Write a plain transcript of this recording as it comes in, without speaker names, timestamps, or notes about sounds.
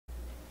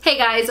Hey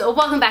guys,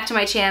 welcome back to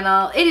my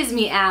channel. It is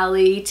me,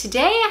 Allie.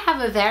 Today I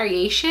have a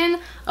variation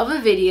of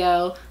a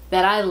video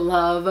that I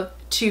love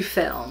to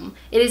film.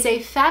 It is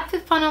a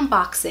Fabfitfun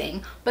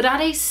unboxing, but not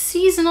a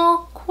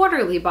seasonal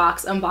quarterly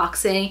box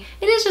unboxing.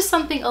 It is just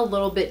something a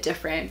little bit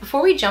different.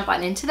 Before we jump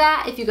on into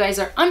that, if you guys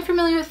are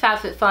unfamiliar with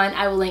Fabfitfun,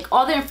 I will link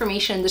all the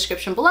information in the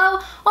description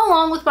below,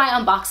 along with my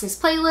unboxings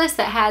playlist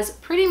that has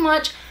pretty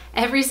much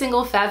every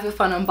single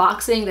Fabfitfun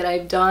unboxing that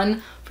I've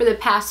done for the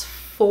past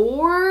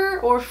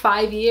 4 or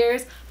 5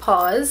 years.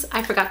 Pause.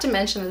 I forgot to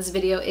mention this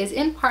video is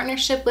in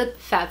partnership with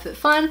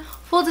Fabfitfun.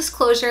 Full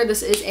disclosure,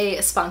 this is a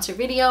sponsored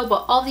video,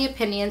 but all the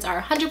opinions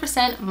are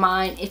 100%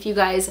 mine. If you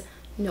guys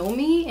know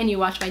me and you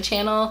watch my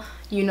channel,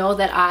 you know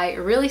that I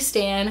really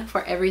stand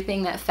for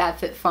everything that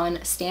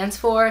Fabfitfun stands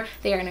for.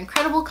 They are an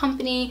incredible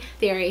company.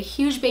 They are a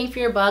huge bang for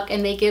your buck,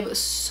 and they give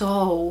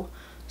so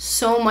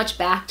much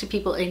back to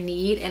people in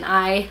need, and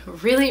I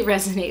really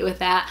resonate with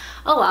that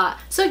a lot.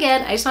 So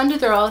again, I just wanted to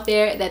throw out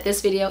there that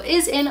this video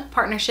is in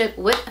partnership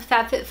with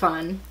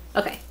Fabfitfun.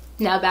 Okay,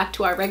 now back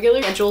to our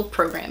regular scheduled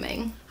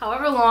programming.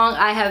 However long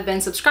I have been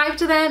subscribed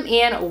to them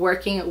and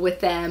working with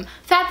them,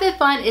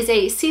 Fabfitfun is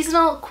a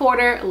seasonal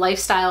quarter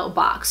lifestyle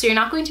box. So you're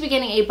not going to be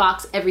getting a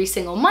box every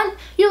single month,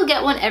 you'll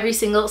get one every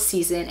single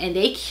season, and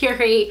they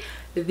curate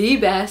the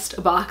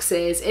best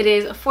boxes. It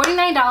is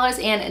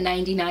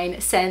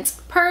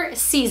 $49.99 per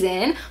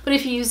season, but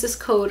if you use this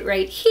code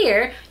right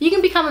here, you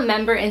can become a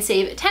member and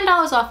save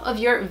 $10 off of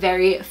your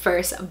very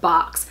first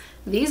box.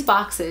 These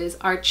boxes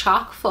are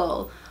chock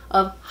full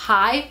of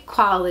high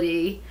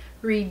quality,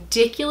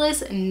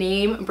 ridiculous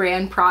name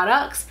brand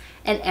products,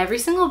 and every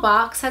single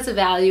box has a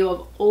value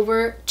of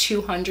over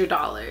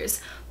 $200.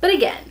 But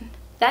again,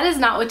 that is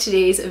not what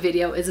today's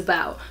video is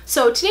about.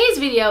 So today's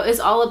video is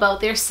all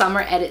about their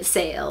summer edit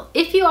sale.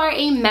 If you are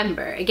a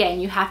member, again,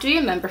 you have to be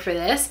a member for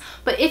this,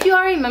 but if you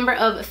are a member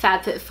of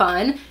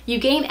Fabfitfun, you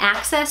gain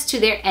access to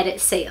their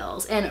edit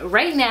sales. And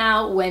right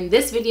now, when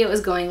this video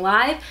is going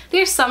live,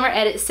 their summer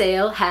edit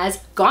sale has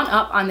gone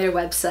up on their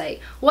website.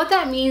 What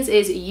that means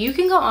is you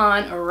can go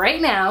on right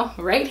now,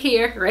 right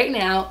here, right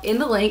now, in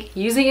the link,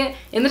 using it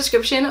in the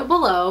description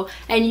below,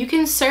 and you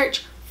can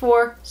search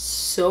for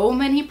so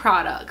many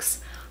products,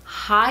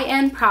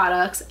 high-end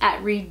products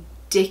at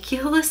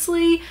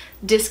ridiculously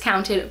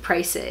discounted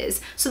prices.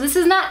 So this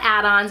is not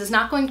add-ons, it's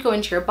not going to go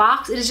into your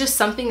box, it is just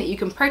something that you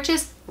can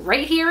purchase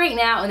right here, right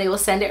now, and they will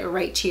send it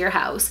right to your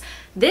house.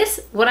 This,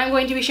 what I'm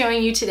going to be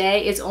showing you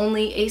today, is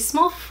only a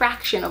small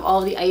fraction of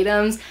all the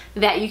items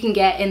that you can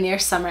get in their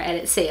summer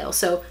edit sale.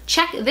 So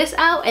check this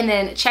out and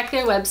then check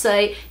their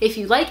website. If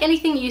you like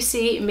anything you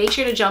see, make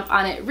sure to jump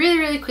on it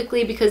really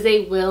quickly, because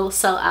they will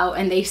sell out,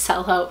 and they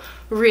sell out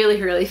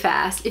really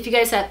fast. If you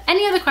guys have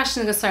any other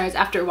questions or concerns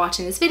after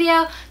watching this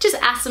video, just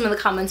ask them in the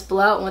comments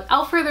below. And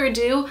without further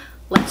ado,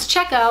 let's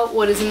check out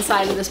what is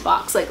inside of this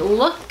box. Like,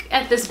 look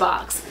at this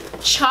box,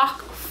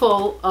 chock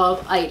full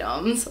of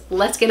items.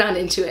 Let's get on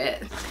into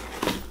it.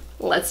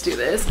 Let's do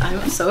this.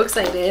 I'm so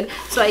excited.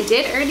 So I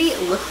did already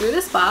look through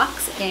this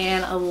box,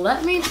 and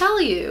let me tell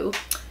you,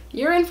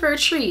 you're in for a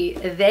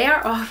treat. They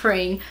are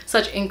offering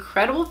such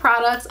incredible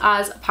products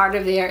as part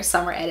of their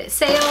summer edit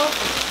sale.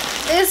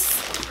 This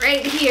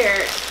right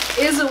here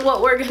is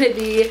what we're gonna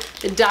be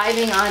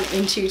diving on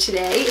into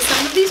today.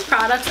 Some of these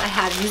products I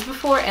have used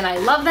before and I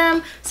love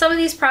them. Some of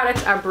these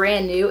products are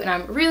brand new and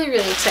I'm really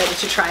excited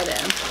to try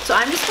them. So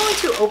I'm just going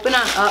to open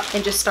on up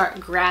and just start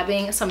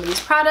grabbing some of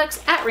these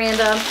products at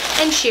random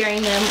and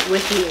sharing them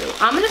with you.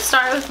 I'm gonna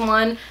start with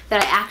one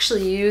that I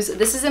actually use.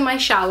 This is in my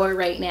shower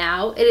right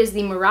now. It is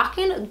the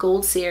Moroccan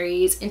Gold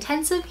Series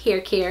Intensive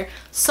Hair Care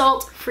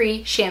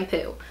Salt-Free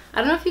Shampoo. I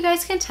don't know if you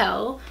guys can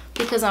tell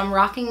because I'm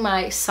rocking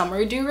my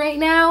summer do right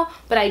now,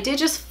 but I did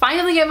just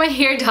finally get my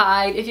hair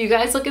dyed. If you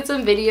guys look at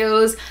some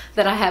videos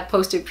that I have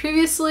posted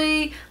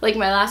previously, like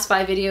my last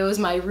 5 videos,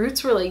 my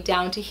roots were like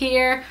down to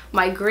here,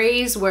 my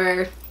grays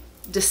were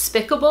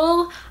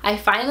despicable. I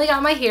finally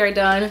got my hair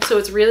done, so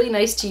it's really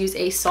nice to use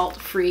a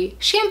salt-free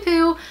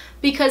shampoo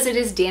because it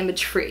is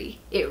damage-free.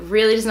 It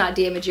really does not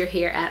damage your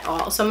hair at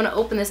all. So I'm gonna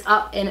open this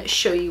up and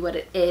show you what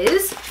it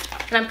is.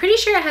 And I'm pretty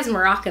sure it has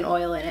Moroccan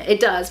oil in it. It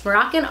does,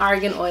 Moroccan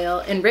argan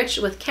oil,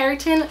 enriched with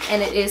keratin,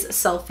 and it is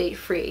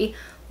sulfate-free.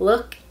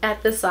 Look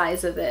at the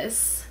size of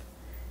this.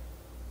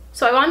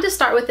 So I wanted to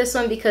start with this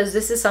one because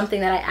this is something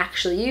that I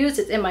actually use.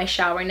 It's in my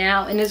shower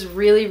now and is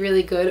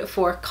really good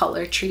for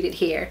color treated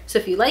hair. So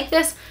if you like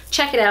this,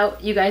 check it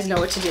out. You guys know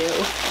what to do.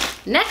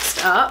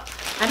 Next up,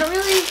 I don't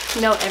really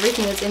know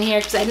everything that's in here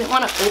because I didn't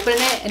want to open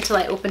it until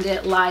I opened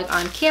it live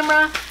on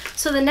camera.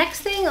 So the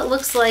next thing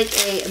looks like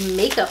a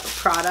makeup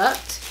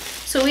product.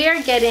 So we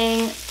are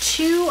getting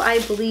 2, I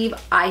believe,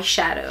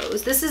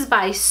 eyeshadows. This is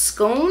by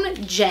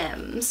Scone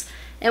Gems.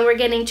 And we're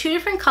getting 2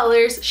 different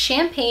colors,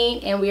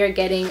 champagne, and we are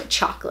getting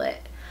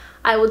chocolate.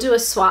 I will do a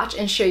swatch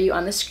and show you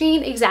on the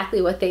screen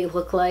exactly what they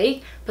look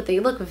like, but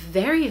they look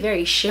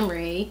very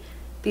shimmery.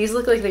 These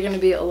look like they're gonna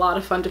be a lot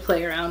of fun to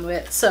play around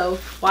with, so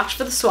watch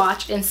for the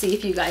swatch and see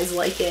if you guys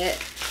like it.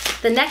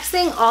 The next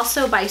thing,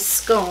 also by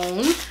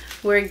Scone,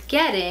 we're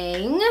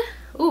getting,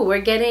 Ooh,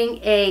 we're getting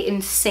a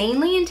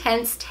insanely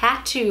intense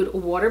tattooed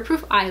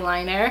waterproof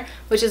eyeliner,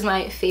 which is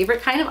my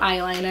favorite kind of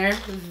eyeliner.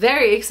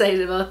 Very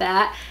excited about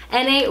that.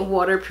 And a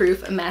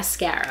waterproof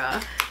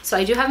mascara. So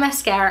I do have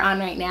mascara on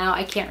right now.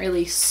 I can't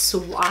really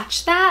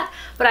swatch that,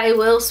 but I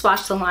will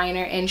swatch the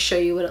liner and show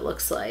you what it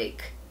looks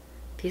like.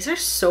 These are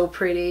so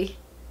pretty.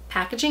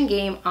 Packaging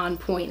game on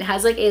point. It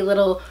has like a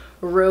little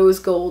rose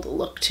gold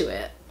look to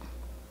it.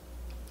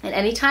 And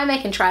anytime I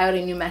can try out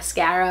a new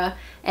mascara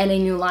and a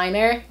new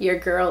liner, your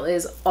girl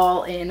is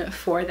all in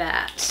for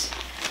that.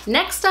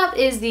 Next up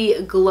is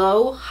the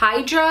Glow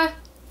Hydra,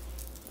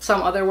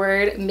 some other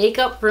word,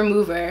 makeup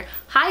remover.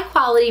 High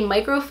quality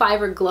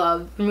microfiber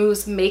glove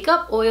removes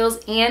makeup, oils,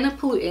 and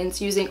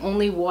pollutants using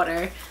only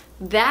water.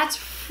 That's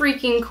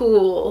freaking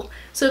cool.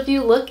 So if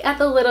you look at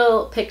the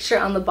little picture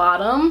on the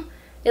bottom,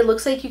 it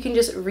looks like you can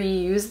just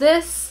reuse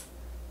this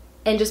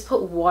and just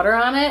put water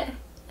on it,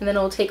 and then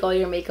it'll take all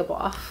your makeup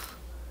off.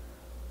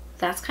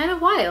 That's kind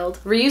of wild.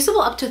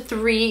 Reusable up to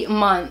 3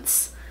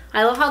 months.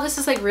 I love how this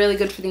is like really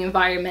good for the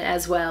environment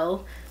as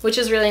well, which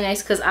is really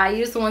nice because I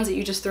use the ones that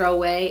you just throw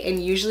away,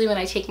 and usually when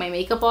I take my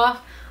makeup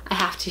off, I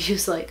have to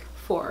use like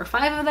 4 or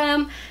 5 of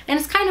them, and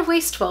it's kind of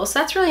wasteful. So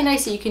that's really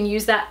nice that you can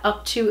use that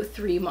up to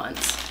 3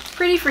 months.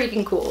 Pretty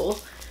freaking cool.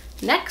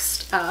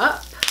 Next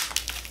up,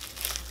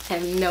 I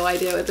have no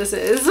idea what this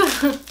is.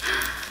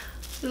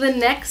 The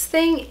next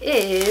thing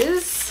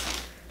is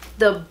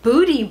the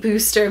Booty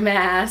Booster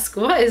Mask.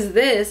 What is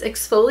this?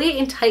 Exfoliate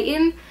and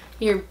tighten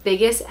your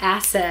biggest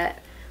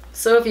asset.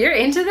 So if you're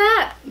into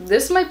that,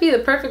 this might be the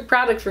perfect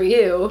product for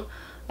you.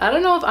 I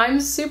don't know if I'm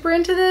super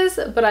into this,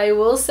 but I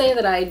will say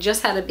that I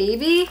just had a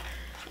baby,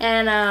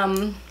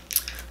 and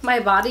my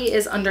body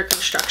is under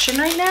construction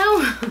right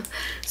now.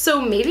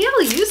 So maybe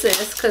I'll use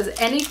this, because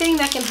anything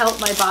that can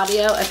help my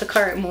body out at the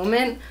current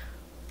moment,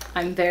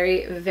 I'm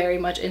very, very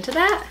much into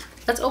that.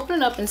 Let's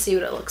open it up and see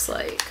what it looks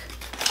like.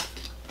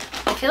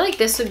 I feel like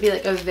this would be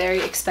like a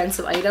very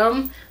expensive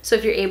item, so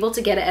if you're able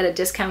to get it at a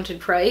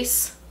discounted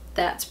price,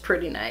 that's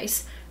pretty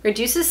nice.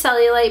 Reduces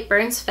cellulite,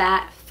 burns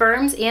fat,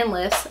 firms and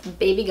lifts,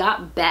 baby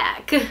got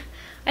back.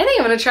 I think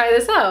I'm gonna try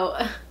this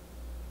out.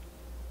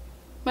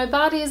 My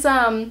body's,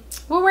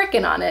 we're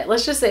working on it.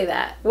 Let's just say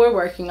that. We're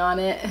working on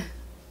it.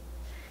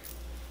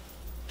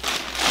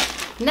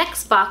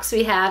 Next box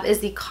we have is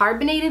the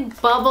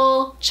Carbonated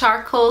Bubble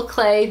Charcoal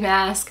Clay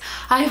Mask.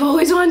 I've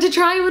always wanted to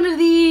try one of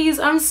these.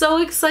 I'm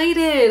so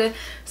excited.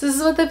 So this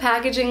is what the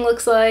packaging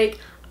looks like.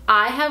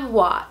 I have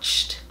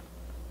watched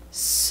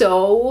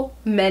so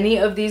many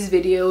of these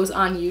videos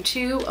on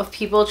YouTube of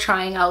people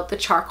trying out the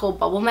charcoal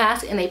bubble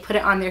mask, and they put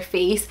it on their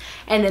face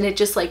and then it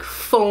just like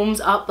foams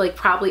up like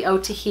probably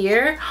out to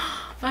here.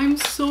 I'm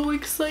so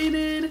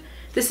excited.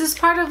 This is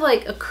part of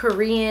like a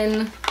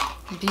Korean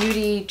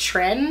beauty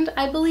trend,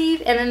 I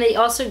believe, and then they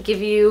also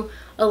give you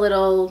a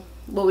little,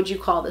 what would you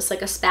call this,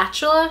 like a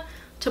spatula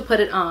to put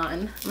it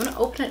on. I'm gonna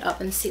open it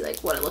up and see like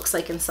what it looks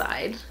like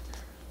inside,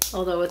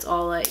 although it's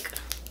all like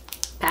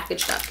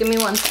packaged up. Give me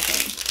 1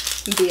 second.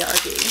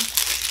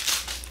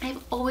 BRB.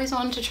 I've always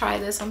wanted to try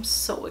this. I'm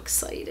so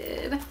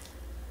excited.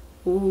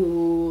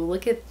 Ooh,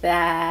 look at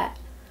that.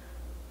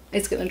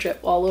 It's gonna drip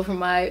all over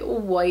my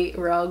white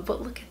rug,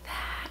 but look at that.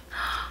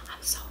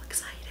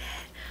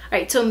 All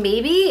right, so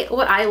maybe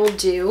what I will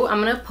do, I'm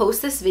gonna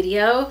post this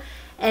video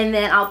and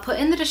then I'll put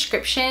in the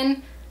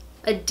description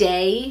a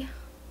day,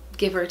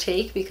 give or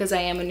take, because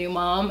I am a new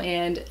mom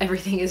and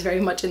everything is very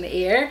much in the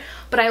air,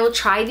 but I will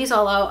try these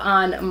all out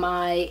on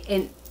my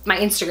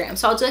Instagram.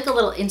 So I'll do like a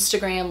little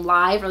Instagram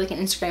live or like an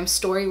Instagram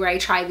story where I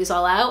try these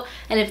all out,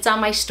 and if it's on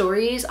my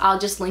stories, I'll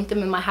just link them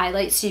in my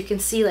highlights so you can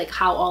see like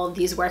how all of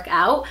these work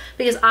out,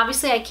 because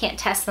obviously I can't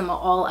test them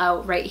all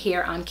out right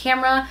here on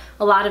camera.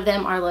 A lot of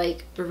them are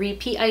like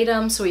repeat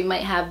items, so we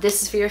might have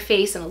this is for your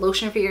face and a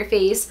lotion for your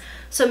face.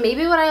 So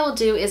maybe what I will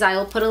do is I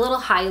will put a little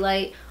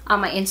highlight on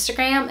my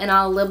Instagram and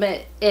I'll label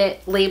it,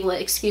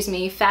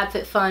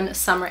 Fabfitfun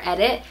Summer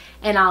Edit,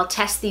 and I'll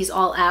test these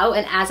all out,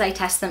 and as I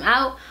test them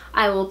out,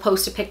 I will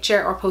post a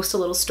picture or post a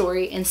little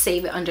story and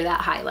save it under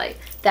that highlight.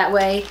 That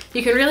way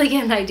you can really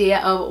get an idea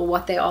of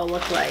what they all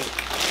look like.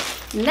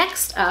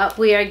 Next up,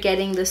 we are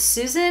getting the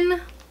Susan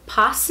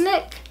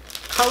Posnick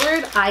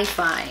Colored Eye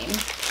Fine.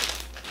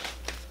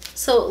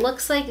 So it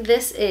looks like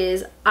this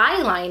is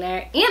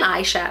eyeliner and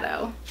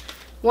eyeshadow.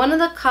 One of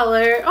the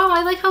color, oh,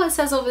 I like how it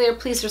says over there,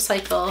 please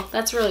recycle.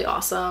 That's really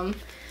awesome.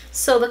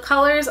 So the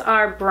colors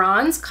are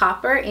bronze,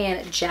 copper,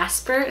 and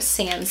jasper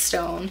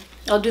sandstone.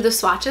 I'll do the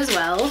swatch as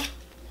well.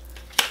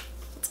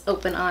 Let's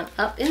open on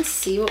up and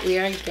see what we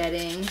are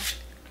getting.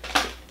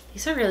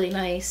 These are really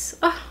nice.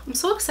 Oh, I'm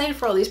so excited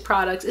for all these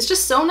products. It's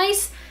just so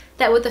nice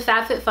that with the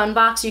FabFitFun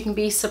box, you can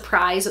be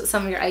surprised with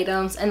some of your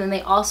items. And then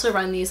they also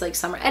run these like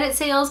summer edit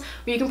sales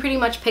where you can pretty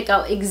much pick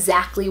out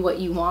exactly what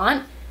you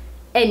want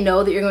and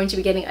know that you're going to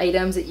be getting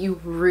items that you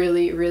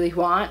really, really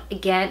want,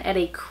 again, at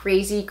a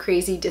crazy,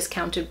 crazy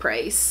discounted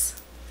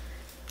price.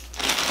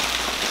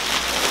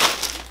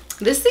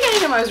 This is the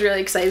item I was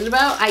really excited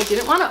about. I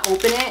didn't want to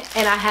open it,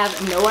 and I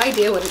have no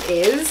idea what it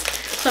is.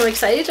 So I'm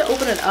excited to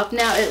open it up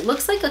now. It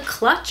looks like a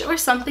clutch or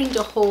something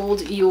to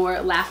hold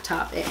your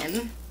laptop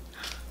in.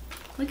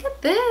 Look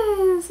at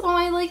this. Oh,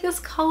 I like this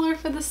color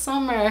for the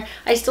summer.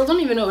 I still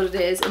don't even know what it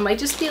is. It might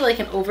just be like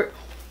an over...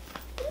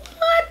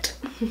 What?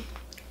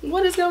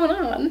 What is going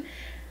on?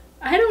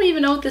 I don't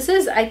even know what this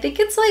is. I think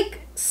it's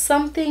like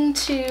something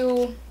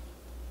to...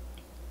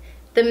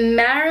 The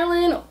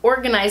Maryland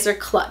Organizer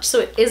Clutch.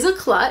 So it is a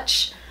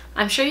clutch.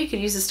 I'm sure you could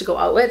use this to go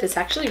out with. It's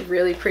actually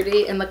really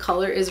pretty and the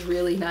color is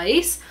really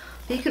nice.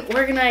 You can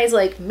organize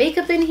like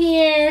makeup in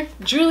here,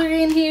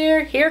 jewelry in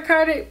here, hair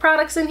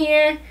products in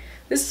here.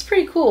 This is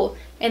pretty cool.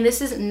 And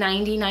this is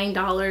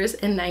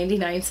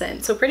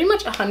 $99.99. So pretty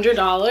much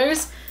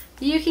 $100.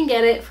 You can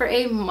get it for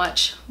a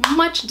much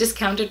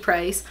discounted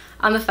price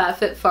on the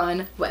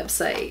Fabfitfun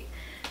website.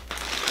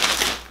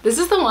 This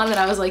is the one that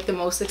I was like the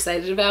most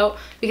excited about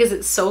because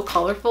it's so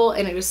colorful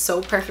and it is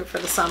so perfect for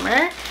the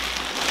summer.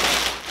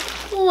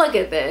 Look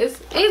at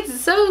this. It's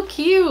so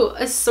cute.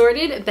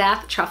 Assorted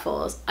bath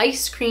truffles,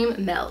 ice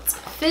cream melts,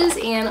 fizz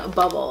and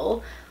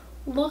bubble.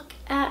 Look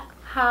at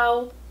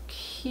how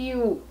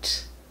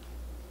cute.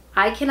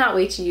 I cannot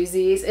wait to use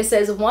these. It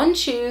says 1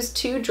 chews,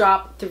 2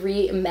 drop,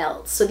 3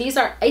 melts. So these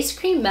are ice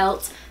cream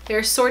melts. They're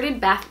assorted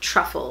bath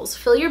truffles.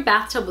 Fill your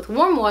bathtub with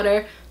warm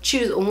water,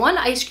 choose 1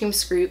 ice cream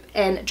scoop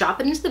and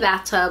drop it into the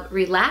bathtub.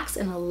 Relax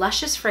in a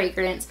luscious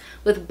fragrance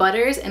with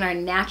butters and our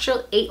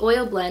natural 8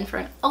 oil blend for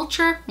an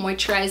ultra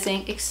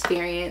moisturizing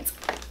experience.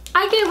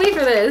 I can't wait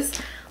for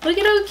this. Look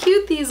at how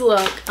cute these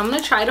look. I'm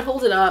gonna try to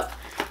hold it up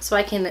so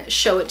I can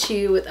show it to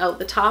you without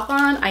the top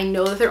on. I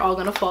know that they're all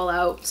gonna fall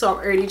out, so I'm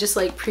already just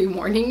like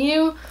pre-warning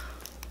you.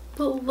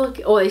 But look,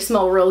 oh, they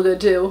smell real good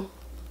too.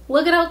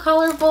 Look at how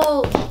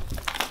colorful.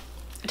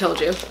 I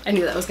told you, I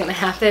knew that was gonna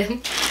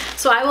happen.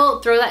 So I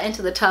will throw that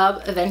into the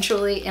tub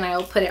eventually and I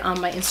will put it on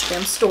my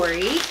Instagram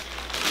story.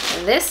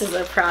 And this is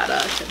a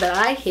product that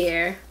I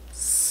hear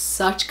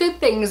such good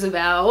things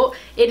about.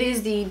 It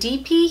is the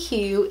DP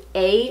Hue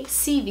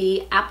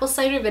ACV Apple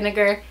Cider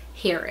Vinegar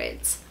Hair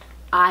Rinse.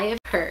 I have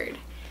heard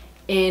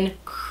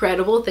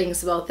incredible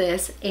things about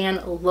this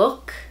and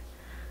look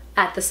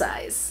at the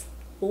size.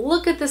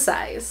 Look at the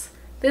size.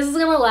 This is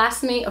gonna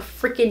last me a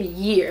freaking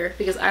year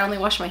because I only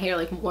wash my hair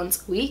like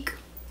once a week.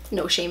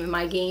 No shame in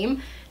my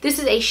game. This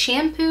is a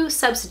shampoo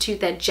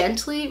substitute that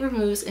gently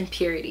removes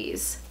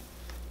impurities.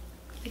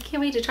 I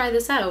can't wait to try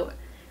this out.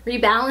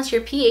 Rebalance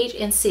your pH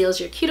and seals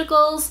your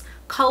cuticles.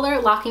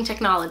 Color locking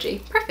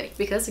technology. Perfect,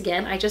 because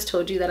again, I just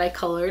told you that I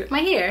colored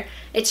my hair.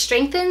 It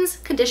strengthens,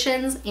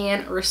 conditions,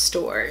 and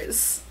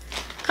restores.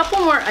 A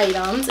couple more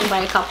items, and by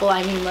a couple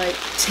I mean like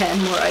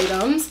 10 more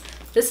items.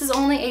 This is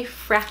only a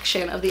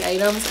fraction of the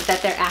items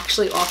that they're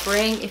actually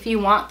offering. If you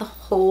want the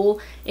whole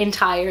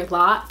entire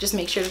lot, just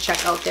make sure to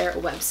check out their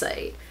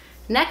website.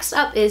 Next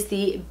up is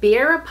the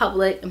Bare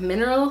Republic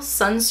Mineral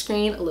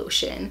Sunscreen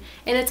Lotion.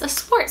 And it's a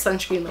sport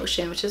sunscreen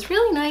lotion, which is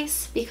really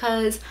nice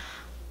because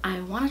I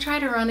want to try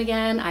to run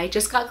again. I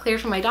just got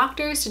cleared from my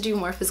doctors to do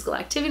more physical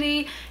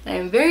activity and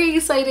I'm very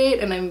excited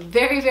and I'm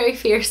very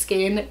fair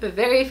skin,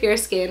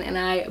 and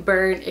I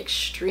burn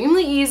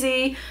extremely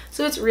easy.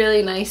 So it's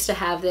really nice to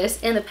have this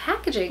and the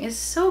packaging is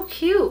so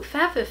cute.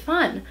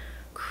 Fabfitfun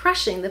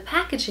crushing the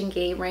packaging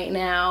game right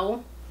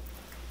now.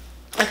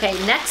 Okay,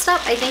 next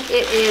up I think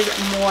it is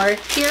more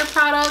hair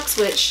products,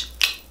 which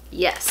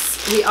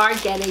yes, we are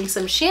getting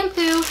some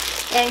shampoo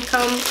and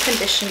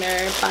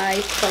conditioner by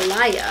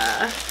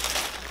Playa.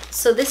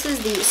 So this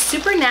is the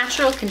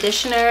Supernatural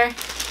Conditioner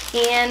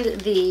and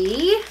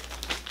the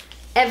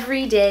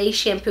Everyday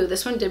Shampoo.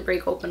 This one did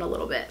break open a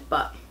little bit,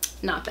 but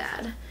not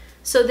bad.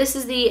 So this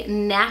is the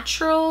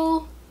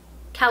Natural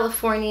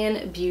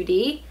Californian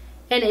Beauty,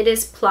 and it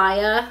is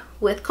Playa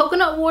with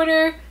coconut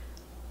water,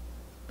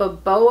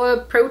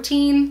 baboa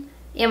protein,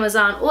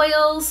 Amazon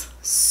oils,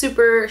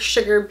 super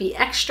sugar beet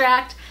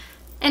extract,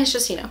 and it's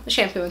just, you know, a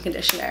shampoo and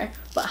conditioner,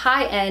 but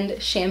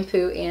high-end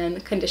shampoo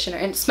and conditioner.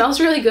 And it smells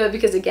really good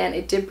because, again,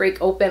 it did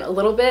break open a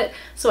little bit,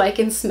 so I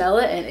can smell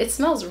it, and it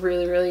smells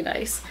really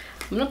nice.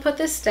 I'm gonna put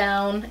this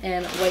down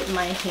and wipe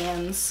my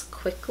hands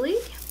quickly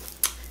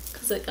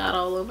because it got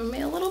all over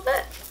me a little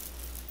bit.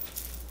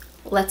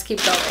 Let's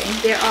keep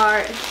going. There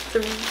are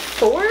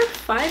 4 or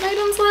 5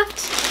 items left.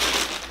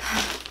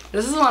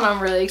 This is one I'm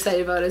really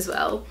excited about as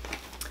well.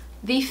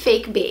 The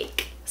Fake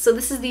Bake. So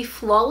this is the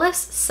Flawless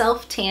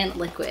Self-Tan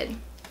Liquid.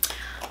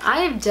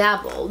 I have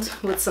dabbled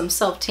with some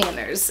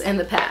self-tanners in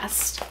the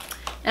past,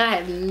 and I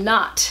have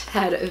not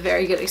had a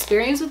very good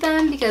experience with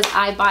them because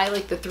I buy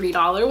like the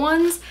 $3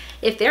 ones.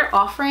 If they're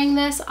offering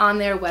this on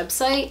their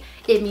website,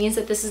 it means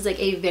that this is like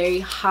a very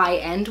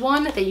high-end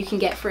one that you can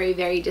get for a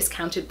very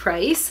discounted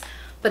price.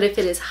 But if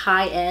it is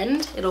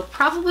high-end, it'll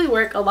probably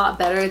work a lot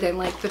better than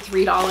like the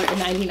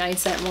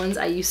 $3.99 ones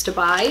I used to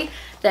buy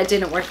that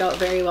didn't work out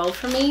very well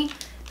for me.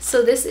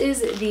 So this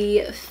is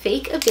the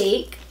Fake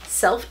Bake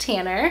Self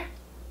Tanner.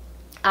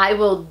 I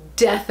will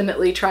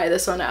definitely try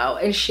this one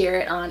out and share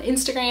it on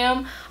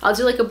Instagram. I'll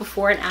do like a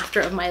before and after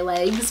of my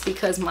legs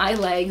because my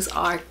legs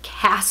are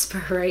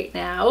Casper right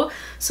now.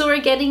 So we're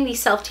getting the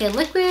self-tan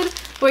liquid,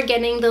 we're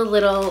getting the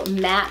little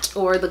mat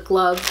or the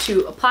glove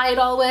to apply it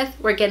all with,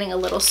 we're getting a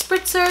little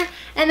spritzer,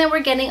 and then we're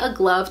getting a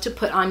glove to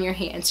put on your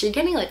hands. So you're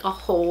getting like a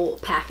whole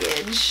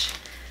package.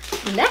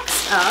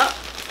 Next up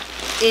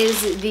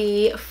is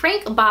the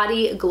Frank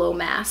Body Glow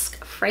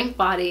Mask. Frank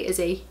Body is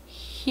a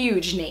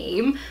huge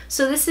name.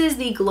 So this is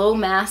the glow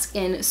mask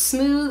in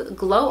Smooth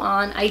Glow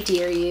On I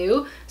Dare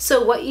You.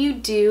 So what you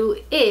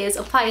do is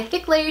apply a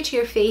thick layer to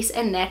your face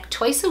and neck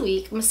twice a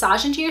week,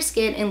 massage into your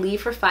skin and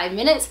leave for 5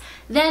 minutes,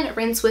 then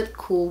rinse with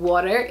cool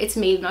water. It's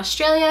made in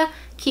Australia,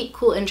 keep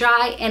cool and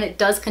dry, and it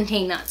does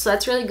contain nuts. So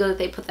that's really good that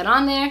they put that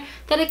on there,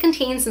 that it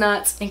contains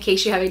nuts in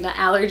case you have a nut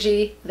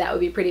allergy. That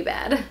would be pretty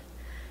bad.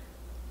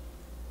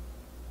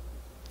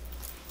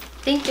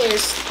 I think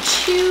there's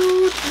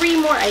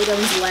 2-3 more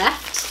items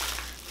left.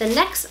 The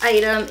next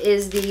item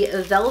is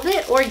the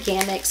Velvet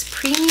Organics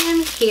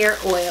Premium Hair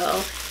Oil.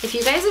 If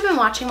you guys have been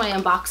watching my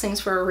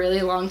unboxings for a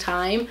really long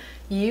time,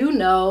 you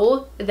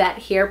know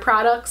that hair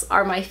products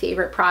are my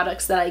favorite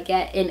products that I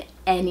get in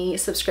any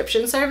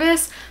subscription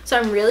service. So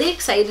I'm really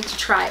excited to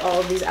try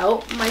all of these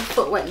out. My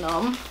foot went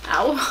numb.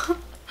 Ow.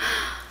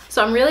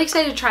 So I'm really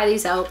excited to try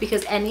these out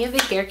because any of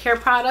the hair care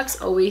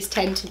products always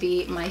tend to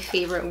be my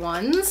favorite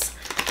ones.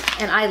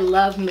 And I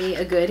love me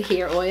a good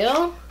hair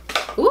oil.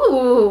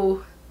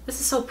 Ooh. This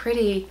is so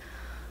pretty.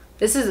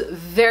 This is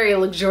very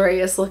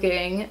luxurious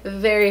looking,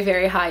 very,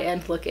 very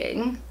high-end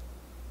looking.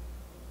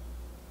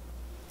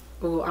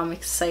 Ooh, I'm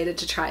excited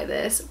to try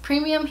this.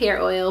 Premium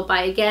hair oil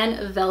by,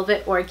 again,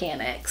 Velvet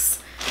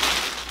Organics.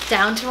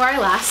 Down to our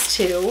last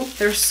two.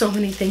 There's so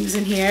many things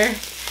in here.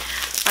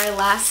 Our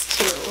last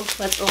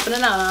two. Let's open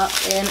it up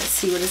and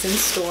see what is in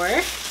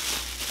store.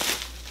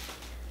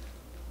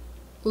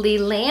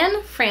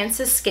 Leland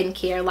Francis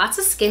Skincare. Lots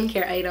of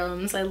skincare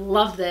items. I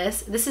love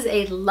this. This is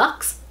a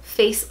Luxe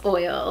Face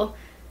Oil.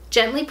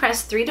 Gently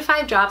press 3 to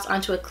 5 drops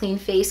onto a clean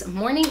face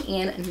morning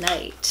and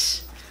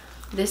night.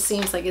 This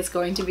seems like it's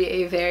going to be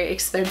a very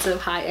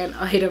expensive high-end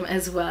item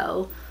as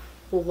well.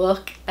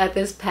 Look at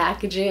this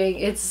packaging.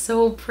 It's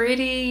so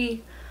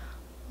pretty.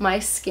 My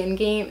skin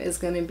game is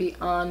going to be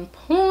on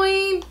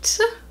point.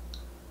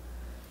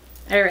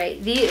 All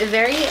right, the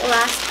very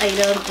last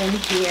item in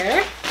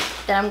here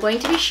that I'm going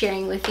to be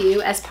sharing with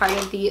you as part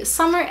of the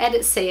summer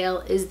edit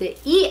sale is the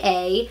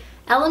EA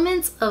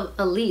Elements of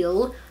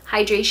Allele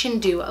Hydration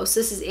Duo.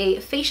 So this is a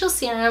facial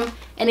serum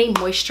and a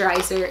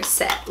moisturizer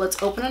set.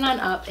 Let's open it on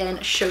up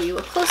and show you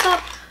a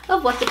close-up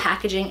of what the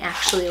packaging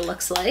actually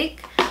looks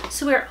like.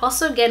 So we're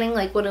also getting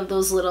like one of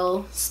those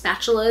little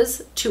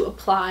spatulas to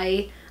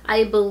apply,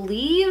 I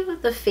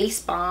believe, the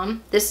face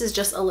balm. This is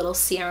just a little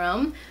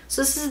serum.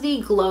 So this is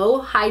the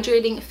Glow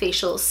Hydrating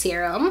Facial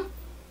Serum.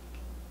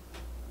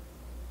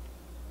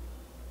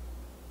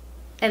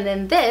 And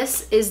then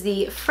this is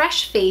the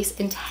Fresh Face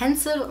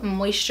Intensive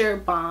Moisture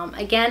Balm.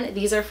 Again,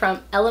 these are from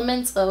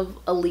Elements of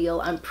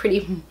Allele. I'm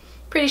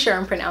pretty sure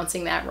I'm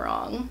pronouncing that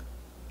wrong.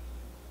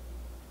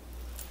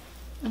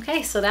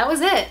 Okay, so that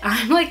was it.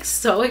 I'm like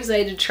so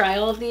excited to try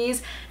all of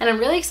these, and I'm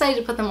really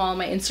excited to put them all on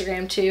my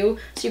Instagram too,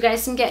 so you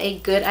guys can get a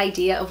good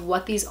idea of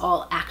what these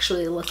all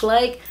actually look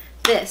like.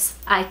 This,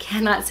 I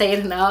cannot say it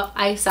enough.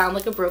 I sound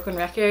like a broken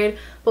record,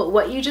 but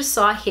what you just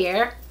saw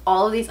here,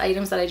 all of these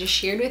items that I just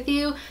shared with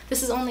you,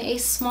 this is only a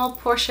small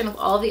portion of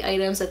all the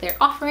items that they're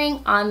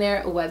offering on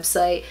their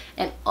website,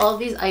 and all of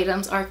these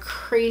items are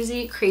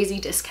crazy, crazy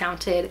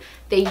discounted.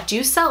 They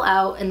do sell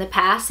out. In the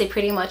past, they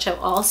pretty much have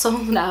all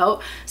sold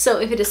out. So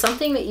if it is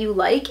something that you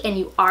like and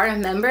you are a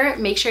member,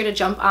 make sure to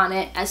jump on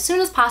it as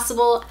soon as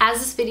possible. As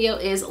this video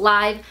is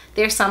live,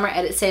 their summer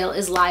edit sale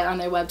is live on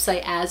their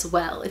website as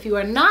well. If you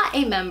are not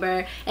a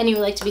member and you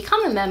would like to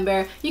become a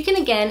member, you can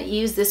again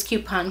use this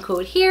coupon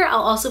code here.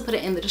 I'll also put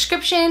it in the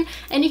description,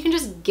 and you can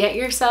just get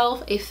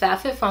yourself a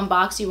Fabfitfun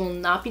box. You will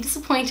not be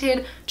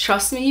disappointed.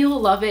 Trust me, you will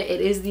love it.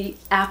 It is the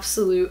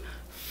absolute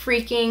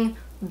freaking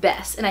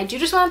best. And I do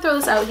just want to throw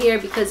this out here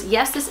because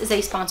yes, this is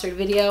a sponsored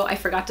video. I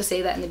forgot to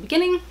say that in the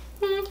beginning,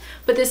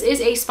 but this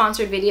is a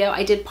sponsored video.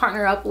 I did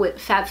partner up with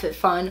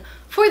Fabfitfun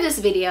for this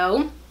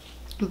video,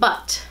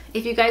 but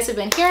if you guys have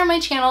been here on my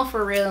channel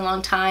for a really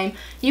long time,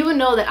 you would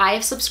know that I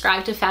have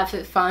subscribed to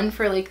Fabfitfun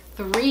for like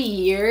 3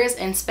 years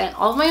and spent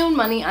all of my own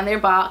money on their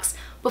box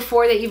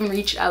before they even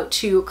reached out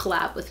to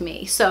collab with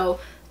me. So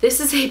this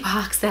is a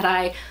box that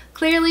I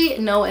clearly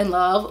know and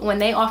love. When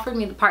they offered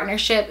me the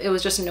partnership, it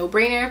was just a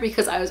no-brainer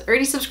because I was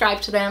already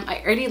subscribed to them.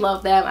 I already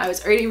love them. I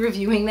was already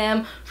reviewing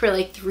them for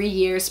like 3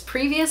 years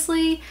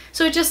previously.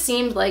 So it just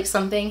seemed like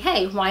something,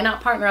 hey, why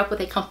not partner up with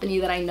a company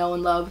that I know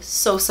and love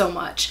so, so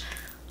much?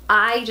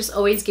 I just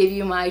always give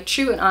you my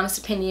true and honest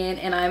opinion,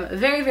 and I'm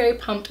very, very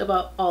pumped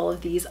about all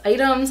of these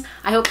items.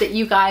 I hope that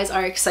you guys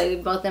are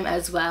excited about them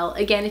as well.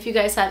 Again, if you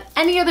guys have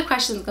any other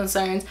questions or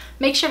concerns,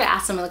 make sure to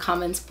ask them in the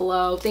comments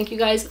below. Thank you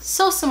guys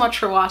so, so much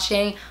for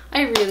watching.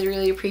 I really,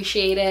 really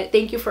appreciate it.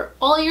 Thank you for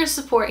all your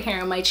support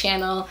here on my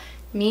channel.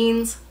 It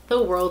means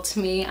the world to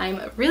me.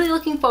 I'm really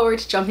looking forward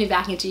to jumping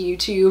back into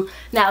YouTube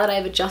now that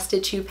I've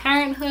adjusted to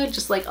parenthood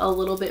just like a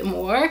little bit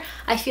more.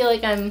 I feel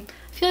like I'm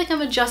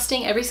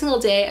adjusting every single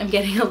day. I'm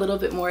getting a little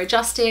bit more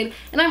adjusted,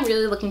 and I'm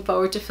really looking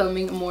forward to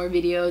filming more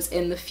videos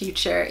in the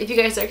future. If you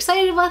guys are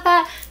excited about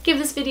that, give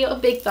this video a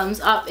big thumbs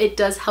up. It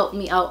does help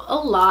me out a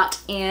lot,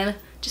 and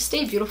just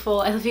stay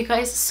beautiful. I love you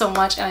guys so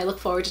much, and I look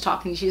forward to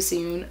talking to you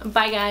soon.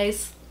 Bye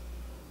guys.